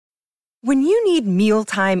When you need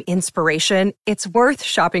mealtime inspiration, it's worth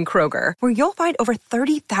shopping Kroger, where you'll find over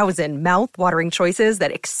 30,000 mouth-watering choices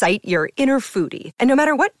that excite your inner foodie. And no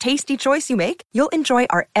matter what tasty choice you make, you'll enjoy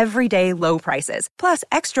our everyday low prices, plus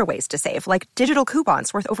extra ways to save, like digital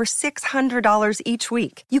coupons worth over $600 each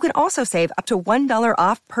week. You can also save up to $1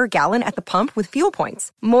 off per gallon at the pump with fuel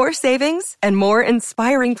points. More savings and more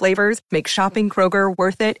inspiring flavors make shopping Kroger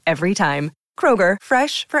worth it every time. Kroger,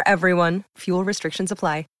 fresh for everyone. Fuel restrictions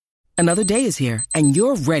apply. Another day is here, and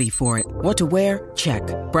you're ready for it. What to wear? Check.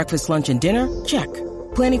 Breakfast, lunch, and dinner? Check.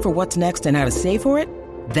 Planning for what's next and how to save for it?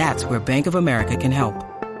 That's where Bank of America can help.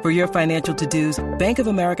 For your financial to-dos, Bank of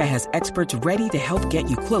America has experts ready to help get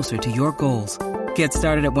you closer to your goals. Get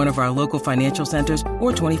started at one of our local financial centers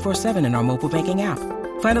or 24/7 in our mobile banking app.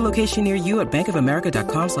 Find a location near you at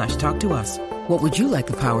bankofamerica.com/talktous. What would you like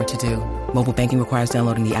the power to do? Mobile banking requires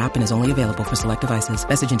downloading the app and is only available for select devices.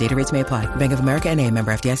 Message and data rates may apply. Bank of America N.A.,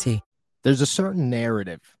 member FDIC. There's a certain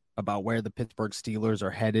narrative about where the Pittsburgh Steelers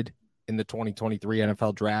are headed in the 2023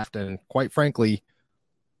 NFL Draft, and quite frankly,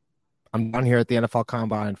 I'm down here at the NFL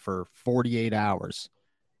Combine for 48 hours,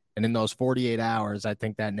 and in those 48 hours, I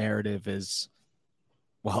think that narrative is,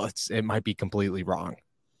 well, it might be completely wrong.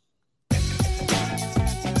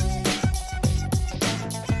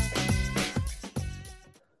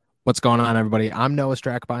 What's going on, everybody? I'm Noah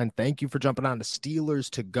Strackbein. Thank you for jumping on to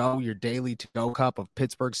Steelers To Go, your daily to-go cup of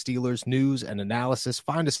Pittsburgh Steelers news and analysis.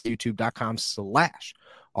 Find us at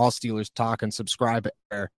youtube.com/All Steelers Talk and subscribe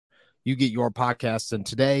there. You get your podcasts. And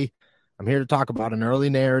today, I'm here to talk about an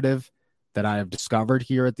early narrative that I have discovered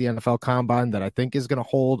here at the NFL Combine that I think is going to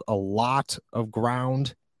hold a lot of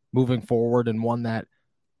ground moving forward, and one that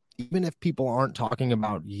even if people aren't talking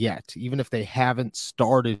about yet, even if they haven't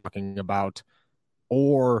started talking about,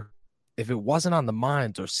 or if it wasn't on the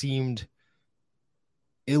minds or seemed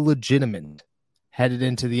illegitimate headed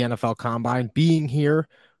into the NFL Combine, being here,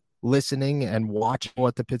 listening and watching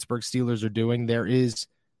what the Pittsburgh Steelers are doing, there's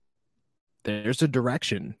a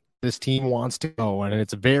direction this team wants to go, and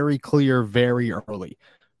it's very clear very early.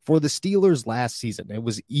 For the Steelers last season, it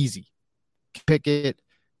was easy. Pickett,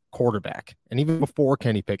 quarterback. And even before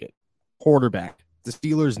Kenny Pickett, quarterback. The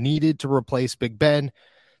Steelers needed to replace Big Ben.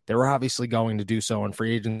 They were obviously going to do so in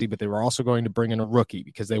free agency, but they were also going to bring in a rookie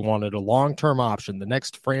because they wanted a long-term option, the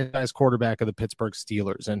next franchise quarterback of the Pittsburgh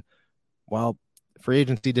Steelers. And, well, free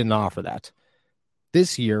agency didn't offer that.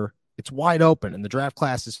 This year, it's wide open, and the draft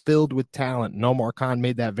class is filled with talent. And Omar Khan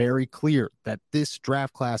made that very clear, that this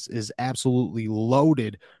draft class is absolutely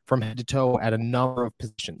loaded from head to toe at a number of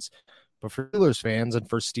positions. But for Steelers fans and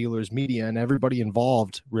for Steelers media and everybody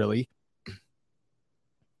involved, really,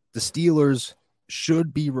 the Steelers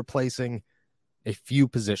should be replacing a few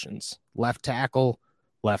positions. Left tackle,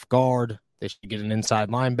 left guard. They should get an inside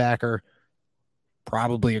linebacker,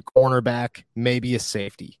 probably a cornerback, maybe a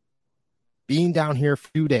safety. Being down here a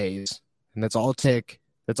few days, and that's all it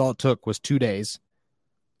took was 2 days,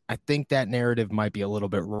 I think that narrative might be a little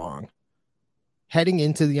bit wrong. Heading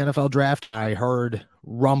into the NFL draft, I heard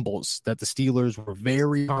rumbles that the Steelers were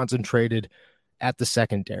very concentrated at the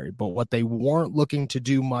secondary, but what they weren't looking to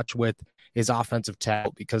do much with is offensive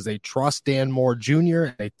tackle, because they trust Dan Moore Jr.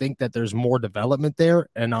 and they think that there's more development there.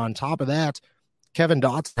 And on top of that, Kevin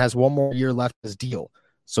Dotson has one more year left in his deal.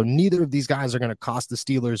 So neither of these guys are going to cost the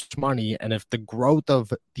Steelers money. And if the growth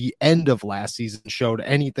of the end of last season showed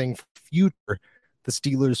anything for the future, the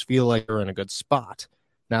Steelers feel like they're in a good spot.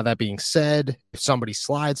 Now, that being said, if somebody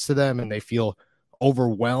slides to them and they feel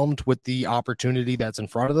overwhelmed with the opportunity that's in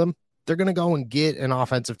front of them, they're going to go and get an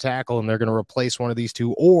offensive tackle, and they're going to replace one of these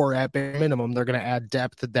two, or at bare minimum, they're going to add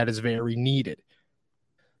depth that is very needed.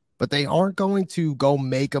 But they aren't going to go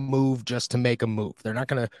make a move just to make a move. They're not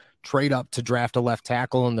going to trade up to draft a left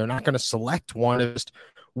tackle, and they're not going to select one of just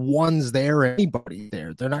one's there, anybody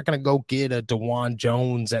there. They're not going to go get a DeJuan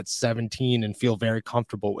Jones at 17 and feel very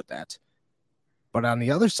comfortable with that. But on the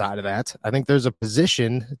other side of that, I think there's a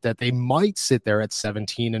position that they might sit there at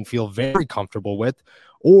 17 and feel very comfortable with,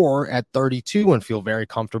 or at 32 and feel very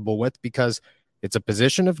comfortable with, because it's a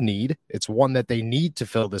position of need. It's one that they need to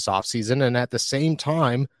fill this offseason. And at the same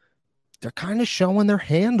time, they're kind of showing their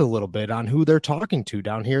hand a little bit on who they're talking to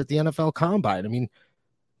down here at the NFL Combine. I mean,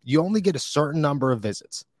 you only get a certain number of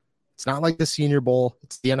visits. It's not like the Senior Bowl.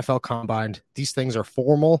 It's the NFL Combine. These things are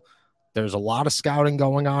formal. There's a lot of scouting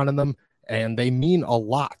going on in them, and they mean a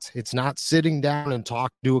lot. It's not sitting down and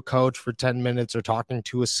talking to a coach for 10 minutes or talking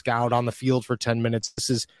to a scout on the field for 10 minutes.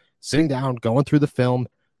 This is sitting down, going through the film,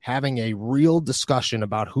 having a real discussion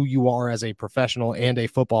about who you are as a professional and a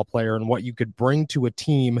football player and what you could bring to a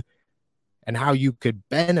team and how you could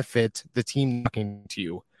benefit the team talking to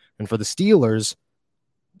you. And for the Steelers,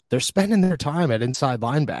 they're spending their time at inside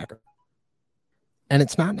linebacker. And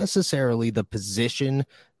it's not necessarily the position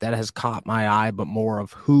that has caught my eye, but more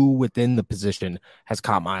of who within the position has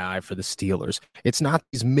caught my eye for the Steelers. It's not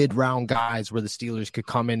these mid-round guys where the Steelers could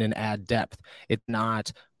come in and add depth. It's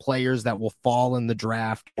not players that will fall in the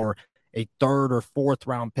draft or a third or fourth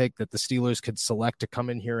round pick that the Steelers could select to come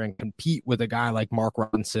in here and compete with a guy like Mark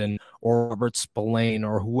Robinson or Robert Spillane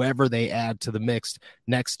or whoever they add to the mix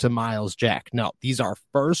next to Miles Jack. No, these are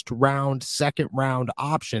first round, second round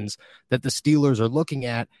options that the Steelers are looking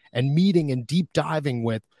at and meeting and deep diving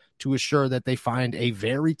with to assure that they find a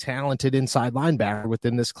very talented inside linebacker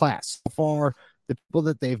within this class. So far, the people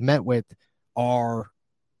that they've met with are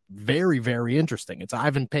very, very interesting. It's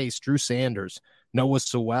Ivan Pace, Drew Sanders, Noah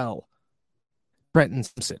Sewell, Trenton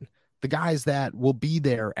Simpson, the guys that will be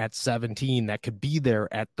there at 17, that could be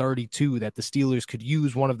there at 32, that the Steelers could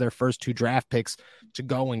use one of their first 2 draft picks to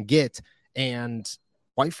go and get. And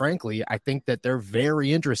quite frankly, I think that they're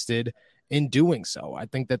very interested in doing so. I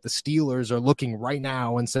think that the Steelers are looking right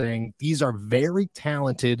now and saying these are very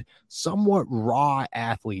talented, somewhat raw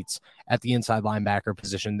athletes at the inside linebacker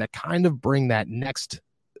position that kind of bring that next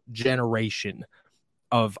generation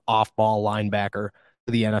of off-ball linebacker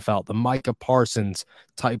to the NFL, the Micah Parsons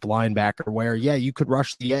type linebacker where, yeah, you could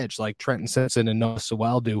rush the edge like Trenton Simpson and Noah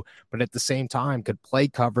Sewell do, but at the same time could play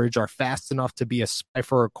coverage, are fast enough to be a spy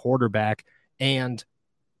for a quarterback, and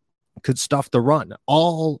could stuff the run.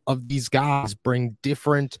 All of these guys bring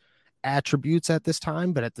different attributes at this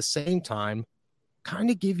time, but at the same time, kind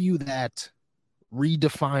of give you that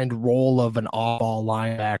redefined role of an off-ball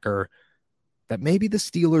linebacker that maybe the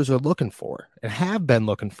Steelers are looking for and have been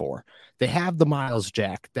looking for. They have the Miles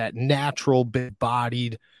Jack, that natural,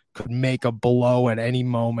 big-bodied, could make a blow at any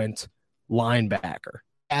moment linebacker.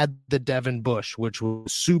 Add the Devin Bush, which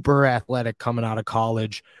was super athletic coming out of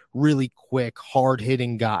college, really quick,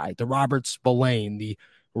 hard-hitting guy. The Robert Spillane, the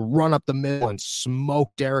run up the middle and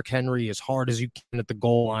smoke Derrick Henry as hard as you can at the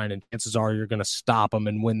goal line, and chances are you're going to stop him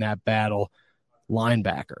and win that battle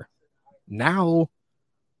linebacker. Now,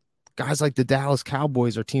 guys like the Dallas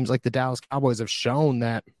Cowboys or teams like the Dallas Cowboys have shown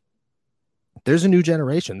that there's a new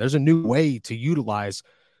generation. There's a new way to utilize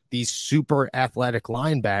these super athletic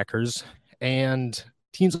linebackers, and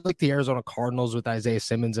teams like the Arizona Cardinals with Isaiah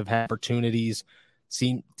Simmons have had opportunities.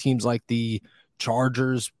 Teams like the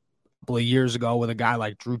Chargers a couple of years ago with a guy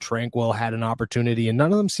like Drew Tranquill had an opportunity, and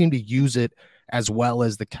none of them seem to use it as well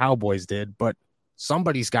as the Cowboys did, but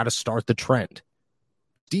somebody's got to start the trend.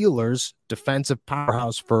 Steelers, defensive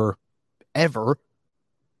powerhouse forever,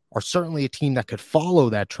 are certainly a team that could follow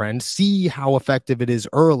that trend, see how effective it is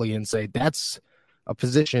early, and say that's a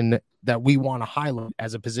position that we want to highlight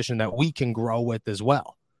as a position that we can grow with as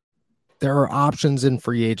well. There are options in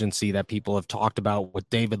free agency that people have talked about with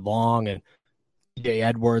David Long, and J.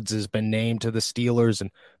 Edwards has been named to the Steelers,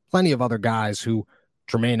 and plenty of other guys who,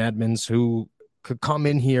 Tremaine Edmonds, who could come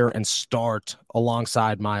in here and start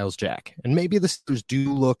alongside Miles Jack. And maybe the Steelers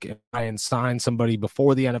do look and sign somebody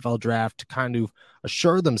before the NFL draft to kind of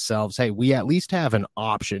assure themselves, hey, we at least have an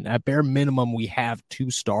option. At bare minimum, we have 2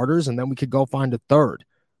 starters, and then we could go find a third.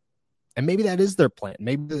 And maybe that is their plan.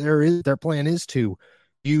 Maybe their plan is to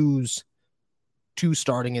use 2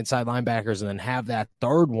 starting inside linebackers and then have that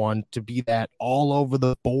third one to be that all over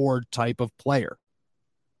the board type of player.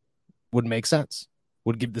 Would make sense.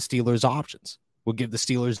 Would give the Steelers options. Would give the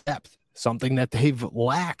Steelers depth, something that they've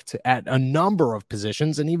lacked at a number of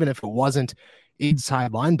positions. And even if it wasn't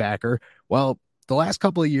inside linebacker, well, the last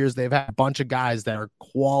couple of years, they've had a bunch of guys that are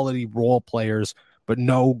quality role players, but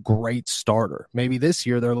no great starter. Maybe this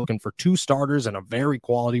year they're looking for 2 starters and a very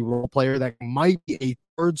quality role player that might be a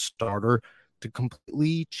third starter to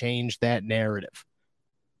completely change that narrative.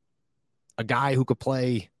 A guy who could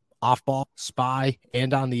play off-ball, spy,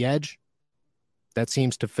 and on the edge, that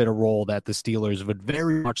seems to fit a role that the Steelers would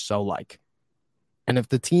very much so like. And if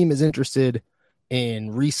the team is interested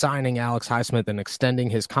in re-signing Alex Highsmith and extending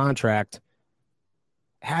his contract,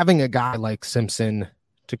 having a guy like Simpson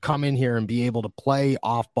to come in here and be able to play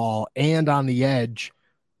off-ball and on the edge,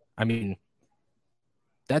 I mean,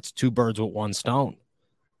 that's 2 birds with 1 stone.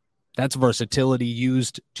 That's versatility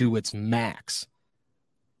used to its max.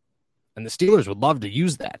 And the Steelers would love to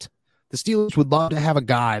use that. The Steelers would love to have a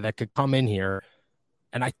guy that could come in here.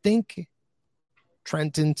 And I think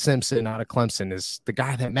Trenton Simpson out of Clemson is the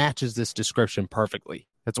guy that matches this description perfectly.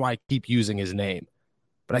 That's why I keep using his name.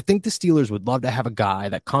 But I think the Steelers would love to have a guy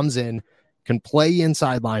that comes in, can play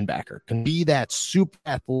inside linebacker, can be that super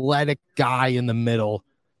athletic guy in the middle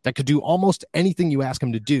that could do almost anything you ask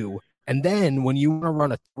him to do. And then when you want to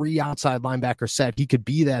run a 3 outside linebacker set, he could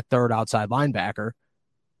be that 3rd outside linebacker.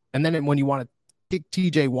 And then when you want to kick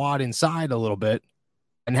TJ Watt inside a little bit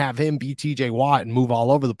and have him be TJ Watt and move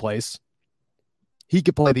all over the place, he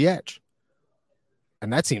could play the edge.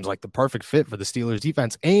 And that seems like the perfect fit for the Steelers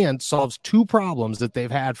defense and solves two problems that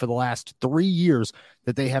they've had for the last 3 years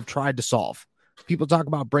that they have tried to solve. People talk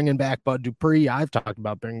about bringing back Bud Dupree. I've talked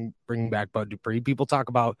about bringing back Bud Dupree. People talk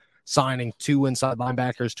about signing 2 inside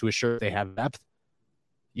linebackers to assure they have depth.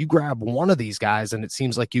 You grab one of these guys, and it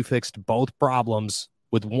seems like you fixed both problems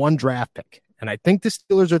with 1 draft pick. And I think the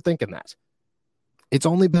Steelers are thinking that. It's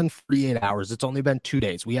only been 48 hours. It's only been 2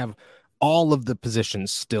 days. We have all of the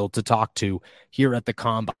positions still to talk to here at the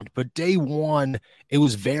Combine. But day one, it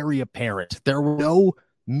was very apparent. There were no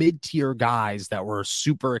mid-tier guys that were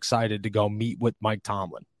super excited to go meet with Mike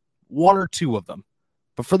Tomlin. 1 or 2 of them.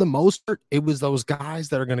 But for the most part, it was those guys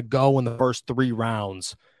that are going to go in the first 3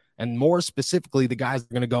 rounds. And more specifically, the guys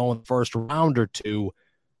that are going to go in the first round or 2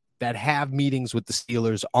 that have meetings with the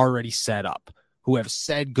Steelers already set up, who have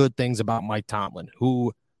said good things about Mike Tomlin,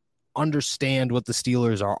 who understand what the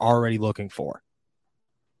Steelers are already looking for.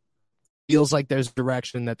 Feels like there's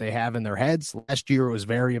direction that they have in their heads. Last year, it was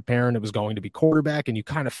very apparent it was going to be quarterback, and you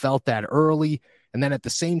kind of felt that early. And then at the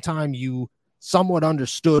same time, you somewhat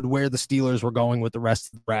understood where the Steelers were going with the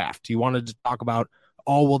rest of the draft. You wanted to talk about,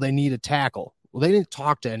 oh, well, they need a tackle. Well, they didn't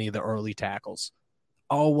talk to any of the early tackles.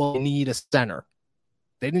 Oh, well, they need a center.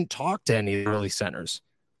 They didn't talk to any of the early centers.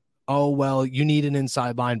 Oh, well, you need an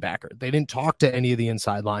inside linebacker. They didn't talk to any of the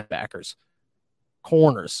inside linebackers.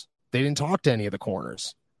 Corners. They didn't talk to any of the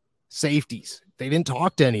corners. Safeties. They didn't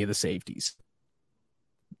talk to any of the safeties.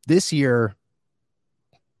 This year,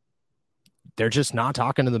 they're just not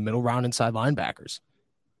talking to the middle round inside linebackers.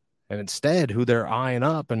 And instead, who they're eyeing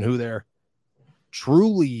up and who they're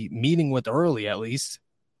truly meeting with early, at least,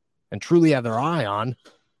 and truly have their eye on,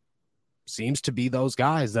 seems to be those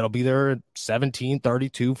guys that'll be there at 17,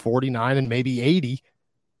 32, 49, and maybe 80,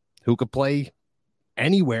 who could play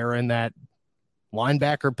anywhere in that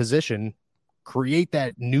linebacker position, create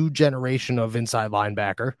that new generation of inside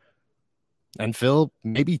linebacker, and fill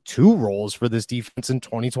maybe 2 roles for this defense in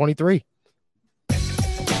 2023.